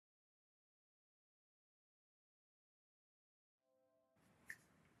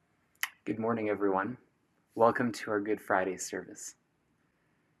Good morning, everyone. Welcome to our Good Friday service.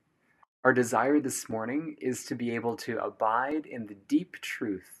 Our desire this morning is to be able to abide in the deep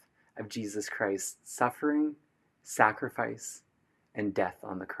truth of Jesus Christ's suffering, sacrifice, and death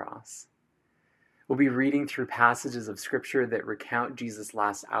on the cross. We'll be reading through passages of Scripture that recount Jesus'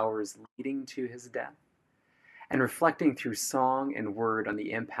 last hours leading to his death, and reflecting through song and word on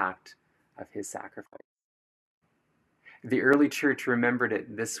the impact of his sacrifice. The early church remembered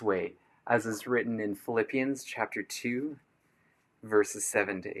it this way, as is written in Philippians chapter 2, verses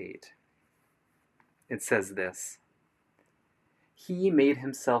 7 to 8. It says this: "He made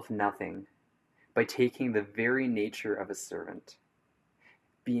himself nothing by taking the very nature of a servant,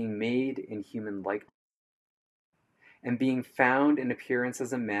 being made in human likeness. And being found in appearance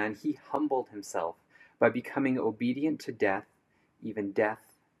as a man, he humbled himself by becoming obedient to death, even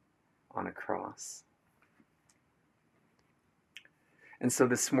death on a cross." And so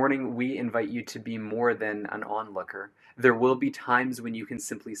this morning, we invite you to be more than an onlooker. There will be times when you can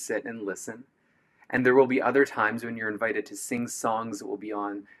simply sit and listen. And there will be other times when you're invited to sing songs that will be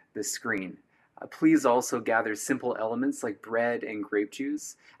on the screen. Please also gather simple elements like bread and grape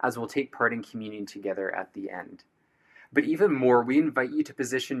juice, as we'll take part in communion together at the end. But even more, we invite you to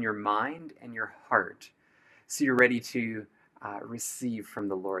position your mind and your heart so you're ready to receive from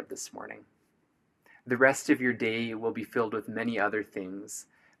the Lord this morning. The rest of your day will be filled with many other things,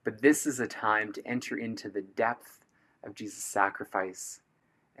 but this is a time to enter into the depth of Jesus' sacrifice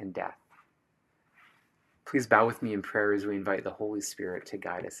and death. Please bow with me in prayer as we invite the Holy Spirit to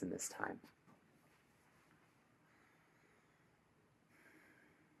guide us in this time.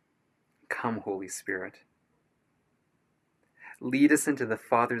 Come, Holy Spirit. Lead us into the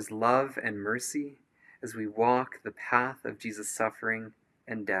Father's love and mercy as we walk the path of Jesus' suffering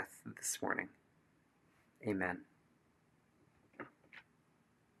and death this morning. Amen.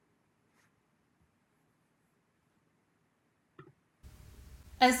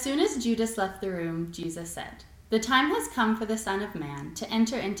 As soon as Judas left the room, Jesus said, "The time has come for the Son of Man to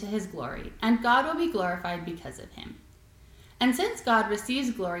enter into his glory, and God will be glorified because of him. And since God receives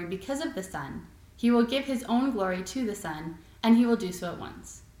glory because of the Son, he will give his own glory to the Son, and he will do so at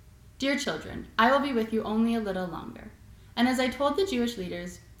once. Dear children, I will be with you only a little longer. And as I told the Jewish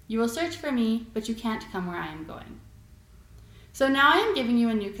leaders, you will search for me, but you can't come where I am going. So now I am giving you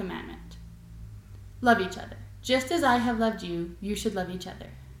a new commandment. Love each other. Just as I have loved you, you should love each other.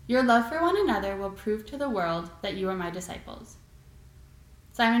 Your love for one another will prove to the world that you are my disciples."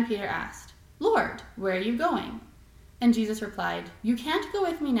 Simon Peter asked, "Lord, where are you going?" And Jesus replied, "You can't go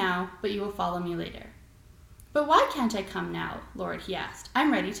with me now, but you will follow me later." "But why can't I come now, Lord?" he asked.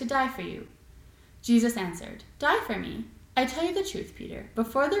 "I'm ready to die for you." Jesus answered, "Die for me? I tell you the truth, Peter.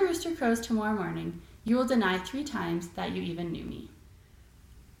 Before the rooster crows tomorrow morning, you will deny 3 times that you even knew me."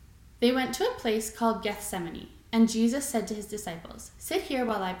 They went to a place called Gethsemane, and Jesus said to his disciples, "Sit here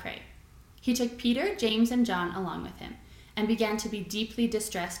while I pray." He took Peter, James, and John along with him, and began to be deeply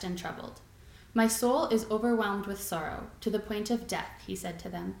distressed and troubled. "My soul is overwhelmed with sorrow, to the point of death," he said to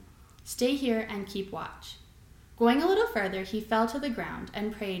them. "Stay here and keep watch." Going a little further, he fell to the ground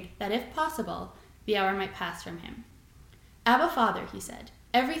and prayed that, if possible, the hour might pass from him. "Abba, Father," he said,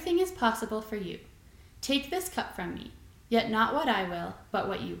 "everything is possible for you. Take this cup from me, yet not what I will, but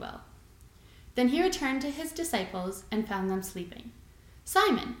what you will." Then he returned to his disciples and found them sleeping.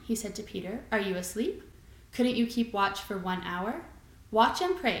 "Simon," he said to Peter, "are you asleep? Couldn't you keep watch for 1 hour? Watch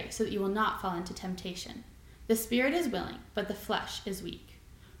and pray so that you will not fall into temptation. The spirit is willing, but the flesh is weak."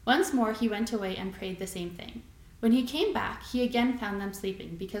 Once more he went away and prayed the same thing. When he came back, he again found them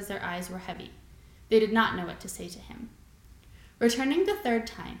sleeping because their eyes were heavy. They did not know what to say to him. Returning the 3rd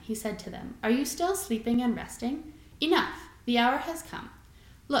time, he said to them, "Are you still sleeping and resting? Enough, the hour has come.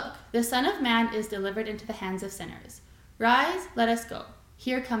 Look, the Son of Man is delivered into the hands of sinners. Rise, let us go.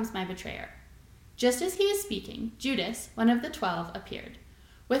 Here comes my betrayer." Just as he was speaking, Judas, one of the 12, appeared.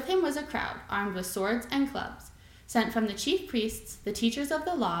 With him was a crowd, armed with swords and clubs, sent from the chief priests, the teachers of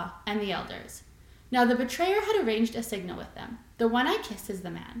the law, and the elders. Now the betrayer had arranged a signal with them. "The one I kiss is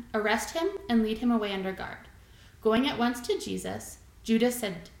the man. Arrest him and lead him away under guard." Going at once to Jesus, Judas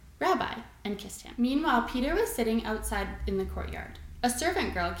said, "Rabbi," and kissed him. Meanwhile, Peter was sitting outside in the courtyard. A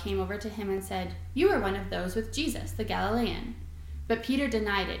servant girl came over to him and said, "You are one of those with Jesus, the Galilean." But Peter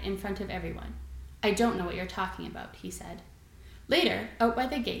denied it in front of everyone. "I don't know what you're talking about," he said. Later, out by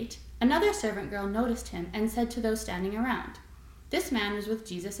the gate, another servant girl noticed him and said to those standing around, "This man was with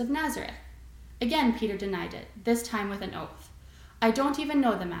Jesus of Nazareth." Again, Peter denied it, this time with an oath. "I don't even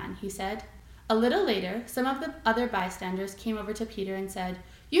know the man," he said. A little later, some of the other bystanders came over to Peter and said,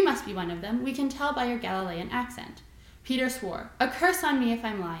 "You must be one of them. We can tell by your Galilean accent." Peter swore, "A curse on me if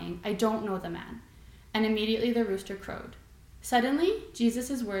I'm lying. I don't know the man." And immediately the rooster crowed. Suddenly,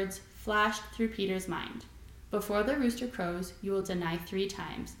 Jesus' words flashed through Peter's mind. "Before the rooster crows, you will deny 3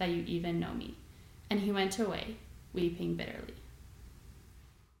 times that you even know me." And he went away, weeping bitterly.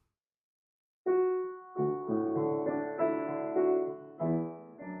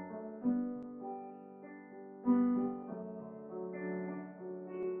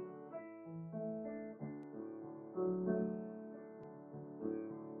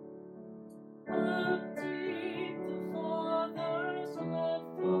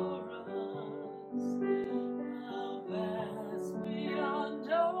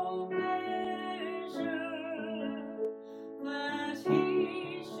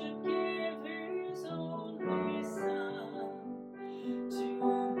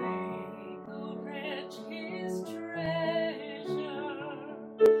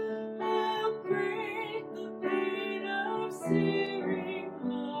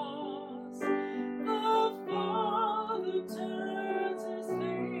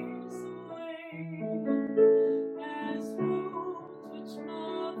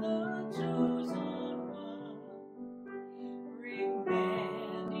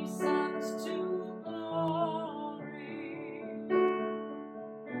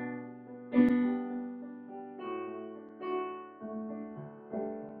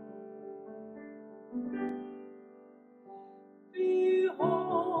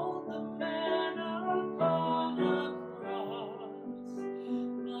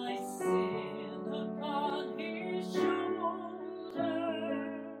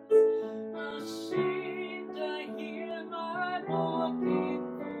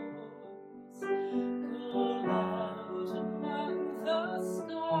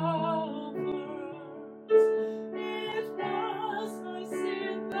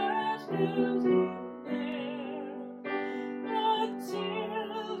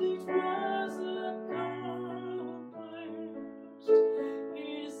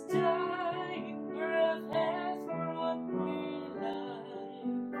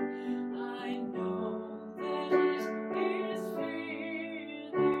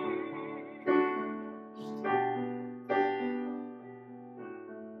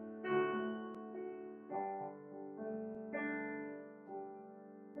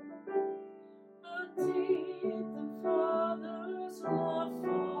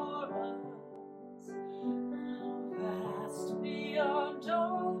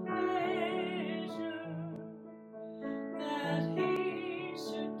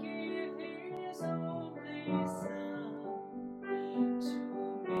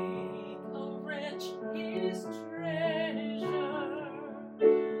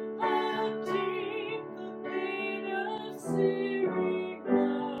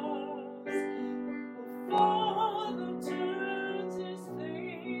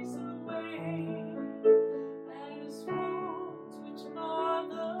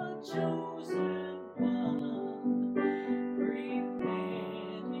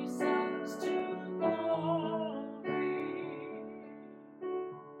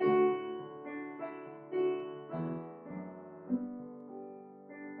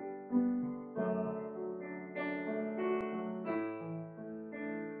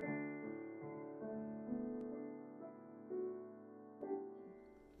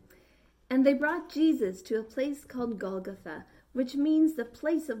 And they brought Jesus to a place called Golgotha, which means the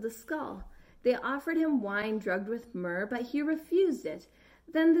place of the skull. They offered him wine drugged with myrrh, but he refused it.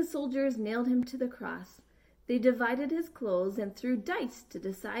 Then the soldiers nailed him to the cross. They divided his clothes and threw dice to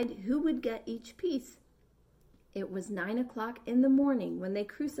decide who would get each piece. It was 9 o'clock in the morning when they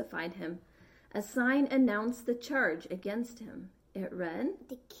crucified him. A sign announced the charge against him. It read,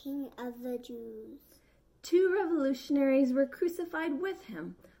 "The King of the Jews." 2 revolutionaries were crucified with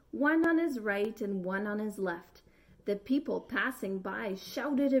him, one on his right and one on his left. The people passing by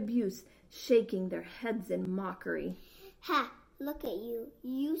shouted abuse, shaking their heads in mockery. "Ha! Look at you.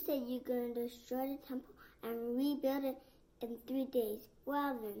 You said you're going to destroy the temple and rebuild it in 3 days.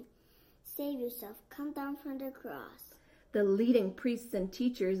 Well then, save yourself. Come down from the cross." The leading priests and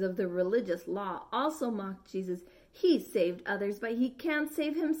teachers of the religious law also mocked Jesus. He saved others, but he can't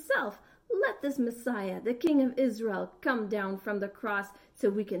save himself. Let this Messiah, the King of Israel, come down from the cross so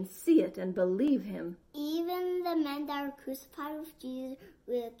we can see it and believe him. Even the men that were crucified with Jesus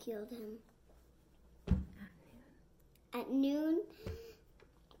ridiculed him. At noon,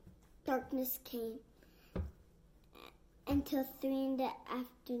 darkness came until 3 in the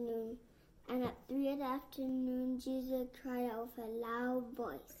afternoon. And at 3 in the afternoon, Jesus cried out with a loud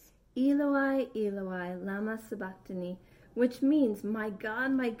voice, Eloi, Eloi, lama sabachthani, which means, my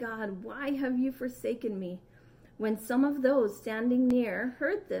God, why have you forsaken me?" When some of those standing near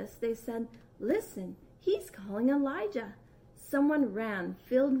heard this, they said, "Listen, he's calling Elijah." Someone ran,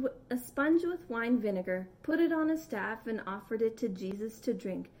 filled a sponge with wine vinegar, put it on a staff, and offered it to Jesus to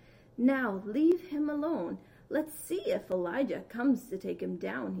drink. "Now leave him alone. Let's see if Elijah comes to take him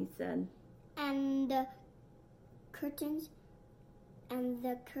down," he said. And the curtains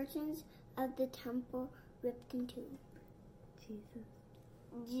of the temple ripped in two.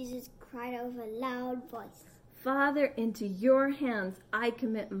 Jesus cried out with a loud voice, "Father, into your hands I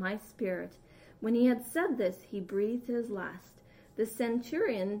commit my spirit." When he had said this, he breathed his last. The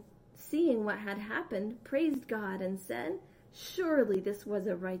centurion, seeing what had happened, praised God and said, "Surely this was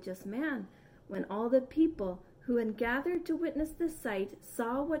a righteous man." When all the people who had gathered to witness the sight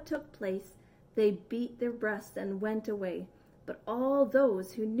saw what took place, they beat their breasts and went away. But all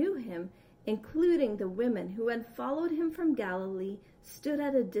those who knew him, including the women who had followed him from Galilee, stood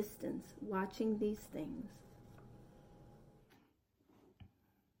at a distance watching these things.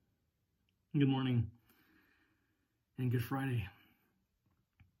 Good morning and Good Friday.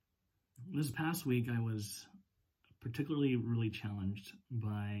 This past week, I was particularly really challenged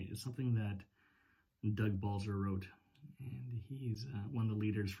by something that Doug Balzer wrote, and he's one of the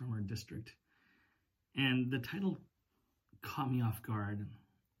leaders from our district. And the title caught me off guard,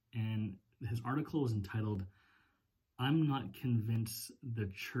 and his article was entitled, "I'm Not Convinced the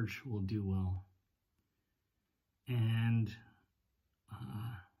Church Will Do Well." And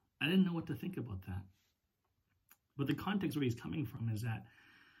I didn't know what to think about that. But the context where he's coming from is that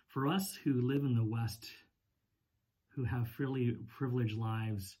for us who live in the West, who have fairly privileged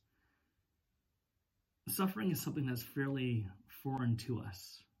lives, suffering is something that's fairly foreign to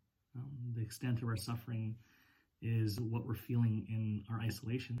us. The extent of our suffering is what we're feeling in our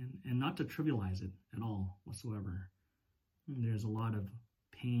isolation, and not to trivialize it at all whatsoever. There's a lot of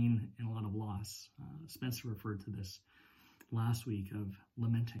pain and a lot of loss. Spencer referred to this last week of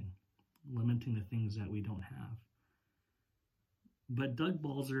lamenting the things that we don't have. But Doug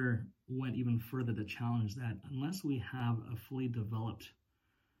Balzer went even further to challenge that unless we have a fully developed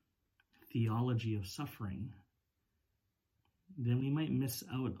theology of suffering, then we might miss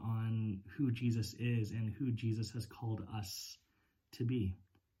out on who Jesus is and who Jesus has called us to be.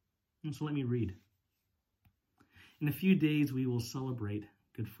 And so let me read. In a few days, we will celebrate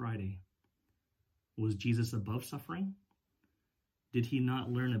Good Friday. Was Jesus above suffering? Did he not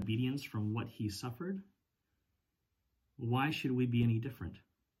learn obedience from what he suffered? Why should we be any different?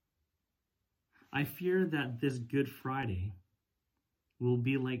 I fear that this Good Friday will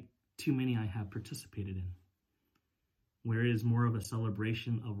be like too many I have participated in, where it is more of a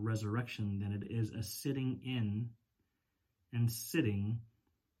celebration of resurrection than it is a sitting in and sitting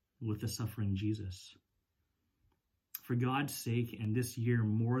with the suffering Jesus. For God's sake, and this year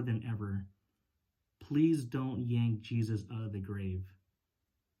more than ever, please don't yank Jesus out of the grave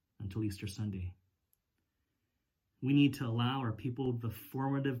until Easter Sunday. We need to allow our people the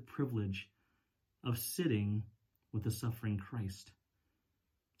formative privilege of sitting with the suffering Christ,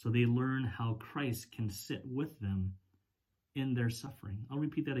 so they learn how Christ can sit with them in their suffering. I'll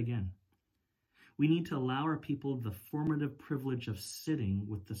repeat that again. We need to allow our people the formative privilege of sitting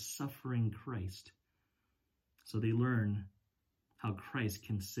with the suffering Christ, so they learn how Christ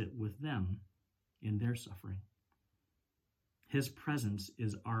can sit with them in their suffering. His presence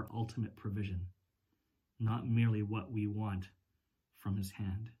is our ultimate provision, not merely what we want from his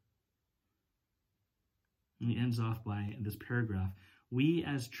hand. And he ends off by this paragraph, we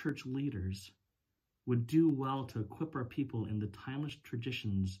as church leaders would do well to equip our people in the timeless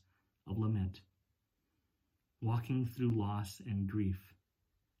traditions of lament, walking through loss and grief,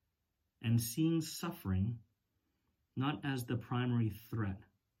 and seeing suffering not as the primary threat,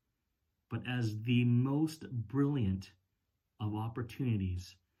 but as the most brilliant of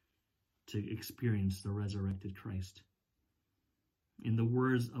opportunities to experience the resurrected Christ. In the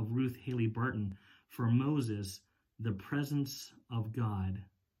words of Ruth Haley Barton, for Moses, the presence of God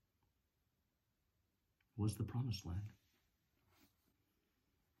was the promised land.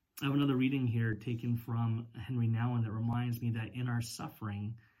 I have another reading here taken from Henry Nouwen that reminds me that in our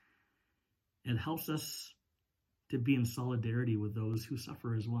suffering, it helps us to be in solidarity with those who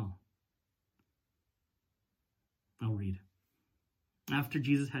suffer as well. I'll read. After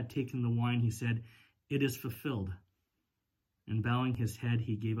Jesus had taken the wine, he said, "It is fulfilled." And bowing his head,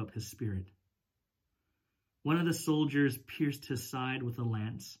 he gave up his spirit. One of the soldiers pierced his side with a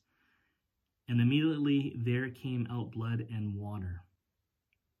lance, and immediately there came out blood and water.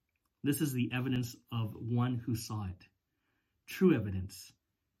 This is the evidence of one who saw it, true evidence.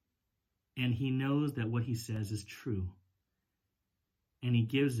 And he knows that what he says is true, and he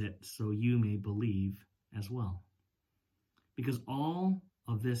gives it so you may believe as well. Because all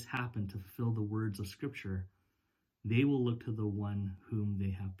of this happened to fulfill the words of Scripture, they will look to the one whom they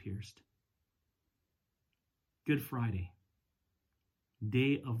have pierced. Good Friday,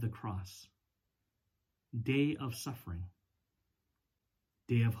 day of the cross, day of suffering,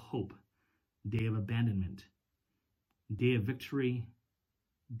 day of hope, day of abandonment, day of victory,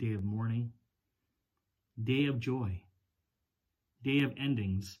 day of mourning, day of joy, day of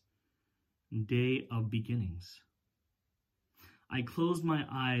endings, day of beginnings. I closed my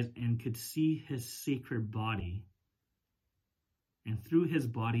eyes and could see his sacred body, and through his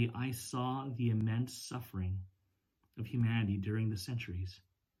body I saw the immense suffering of humanity during the centuries.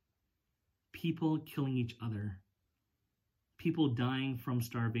 People killing each other, people dying from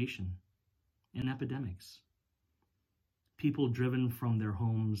starvation and epidemics, people driven from their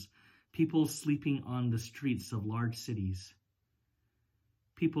homes, people sleeping on the streets of large cities,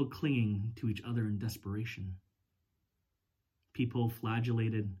 people clinging to each other in desperation, people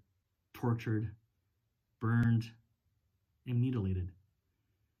flagellated, tortured, burned, and mutilated,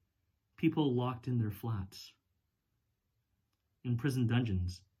 people locked in their flats, in prison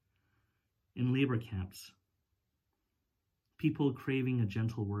dungeons, in labor camps, people craving a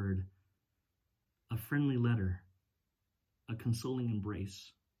gentle word, a friendly letter, a consoling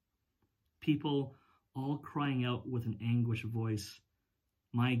embrace, people all crying out with an anguished voice,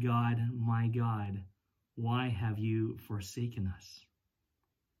 my God, why have you forsaken us?"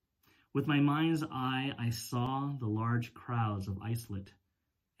 With my mind's eye, I saw the large crowds of isolate,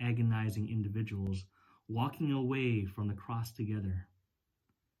 agonizing individuals walking away from the cross together,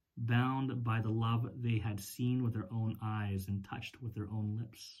 bound by the love they had seen with their own eyes and touched with their own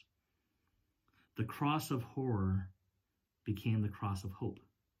lips. The cross of horror became the cross of hope.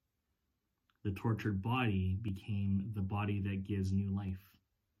 The tortured body became the body that gives new life.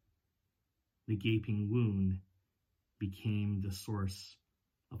 The gaping wound became the source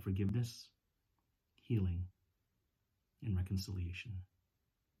of forgiveness, healing, and reconciliation.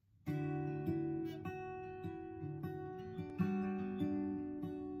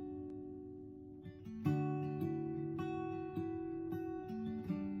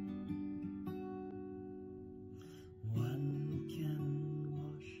 One can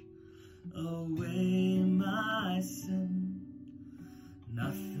wash away my sin,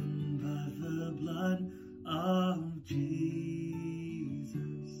 nothing but the blood of Jesus.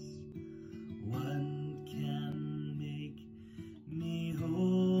 One can make me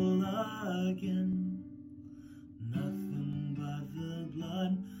whole again, nothing but the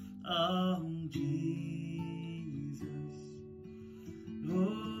blood of Jesus.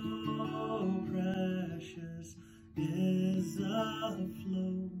 Oh, precious is the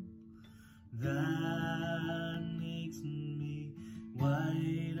flow that makes me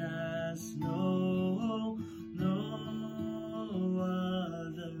white as snow. No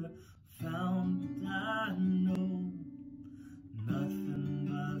other fount I know, nothing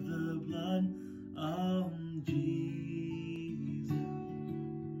but the blood of Jesus.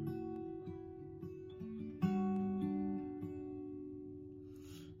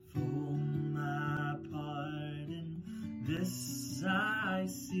 For my pardon, this I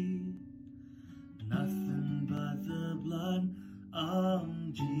see, nothing but the blood of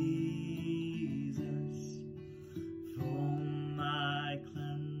Jesus. For my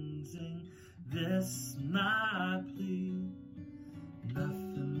cleansing, this my plea,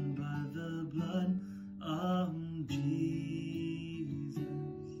 nothing but the blood of Jesus.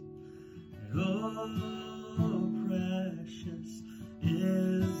 Oh, precious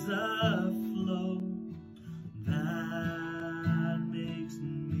is the flow that makes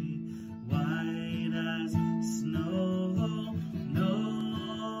me white as snow. No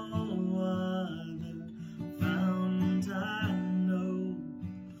other fount I know,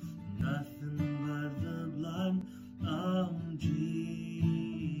 nothing but the blood of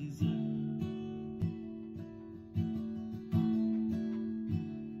Jesus.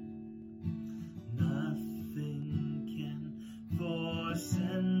 Nothing can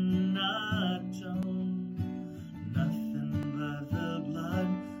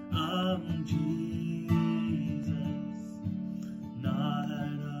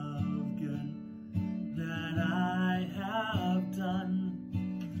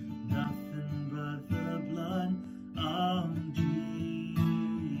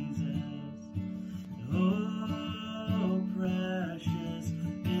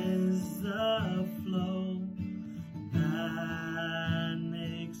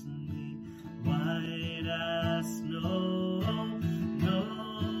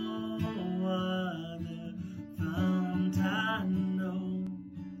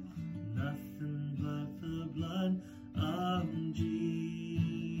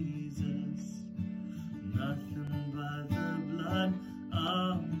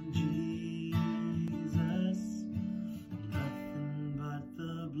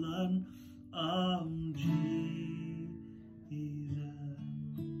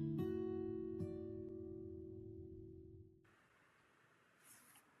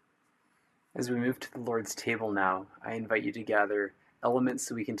As we move to the Lord's table now, I invite you to gather elements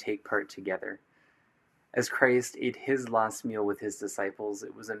so we can take part together. As Christ ate his last meal with his disciples,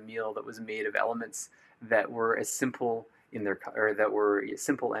 it was a meal that was made of elements that were simple and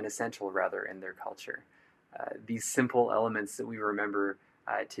essential rather in their culture. These simple elements that we remember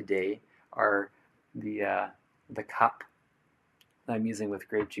today are the cup that I'm using with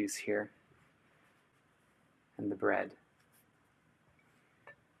grape juice here, and the bread.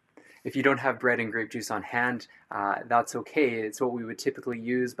 If you don't have bread and grape juice on hand, that's okay. It's what we would typically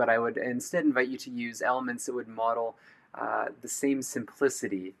use, but I would instead invite you to use elements that would model the same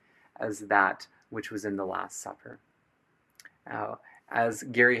simplicity as that which was in the Last Supper. As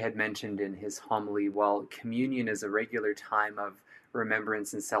Garry had mentioned in his homily, while communion is a regular time of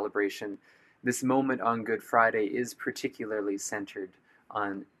remembrance and celebration, this moment on Good Friday is particularly centered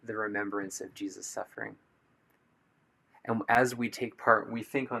on the remembrance of Jesus' suffering. And as we take part, we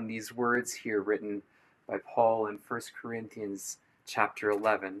think on these words here written by Paul in 1 Corinthians chapter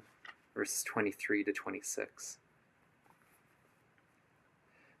 11, verses 23 to 26.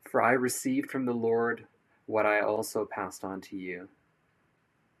 For I received from the Lord what I also passed on to you.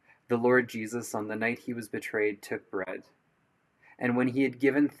 The Lord Jesus, on the night he was betrayed, took bread. And when he had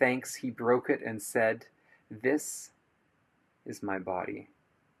given thanks, he broke it and said, "This is my body,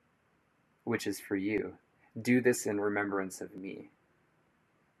 which is for you. Do this in remembrance of me."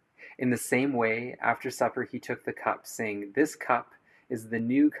 In the same way, after supper, he took the cup, saying, "This cup is the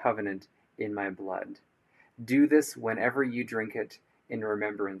new covenant in my blood. Do this whenever you drink it in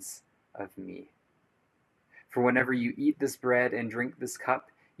remembrance of me. For whenever you eat this bread and drink this cup,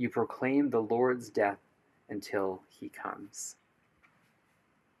 you proclaim the Lord's death until he comes."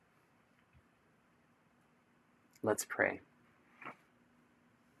 Let's pray.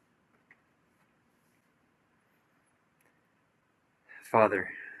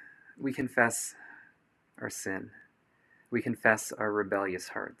 Father, we confess our sin. We confess our rebellious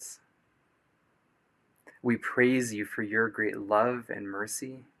hearts. We praise you for your great love and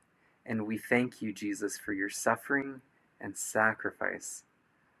mercy, and we thank you, Jesus, for your suffering and sacrifice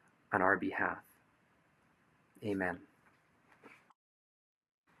on our behalf. Amen.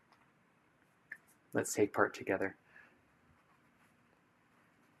 Let's take part together.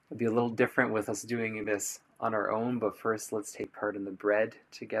 It'll be a little different with us doing this on our own, but first let's take part in the bread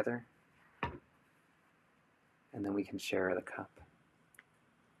together, and then we can share the cup.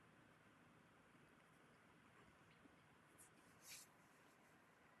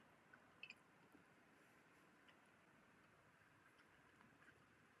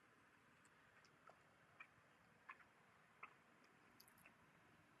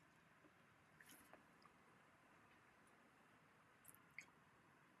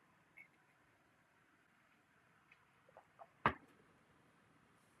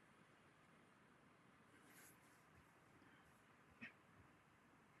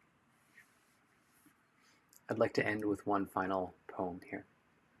 I'd like to end with one final poem here.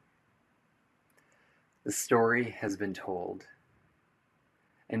 The story has been told,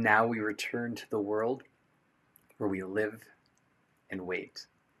 and now we return to the world where we live and wait.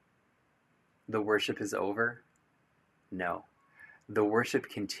 The worship is over? No. The worship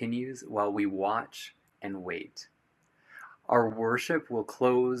continues while we watch and wait. Our worship will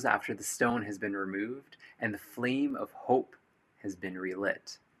close after the stone has been removed and the flame of hope has been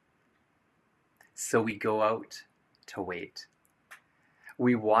relit. So we go out to wait.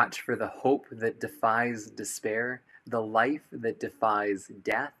 We watch for the hope that defies despair, the life that defies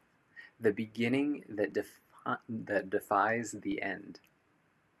death, the beginning that defies the end.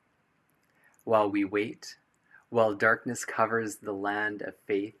 While we wait, while darkness covers the land of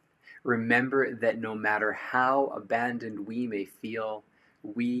faith, remember that no matter how abandoned we may feel,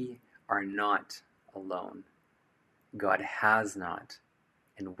 we are not alone. God has not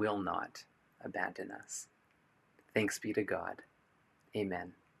and will not abandon us. Thanks be to God.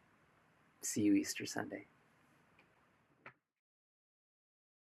 Amen. See you Easter Sunday.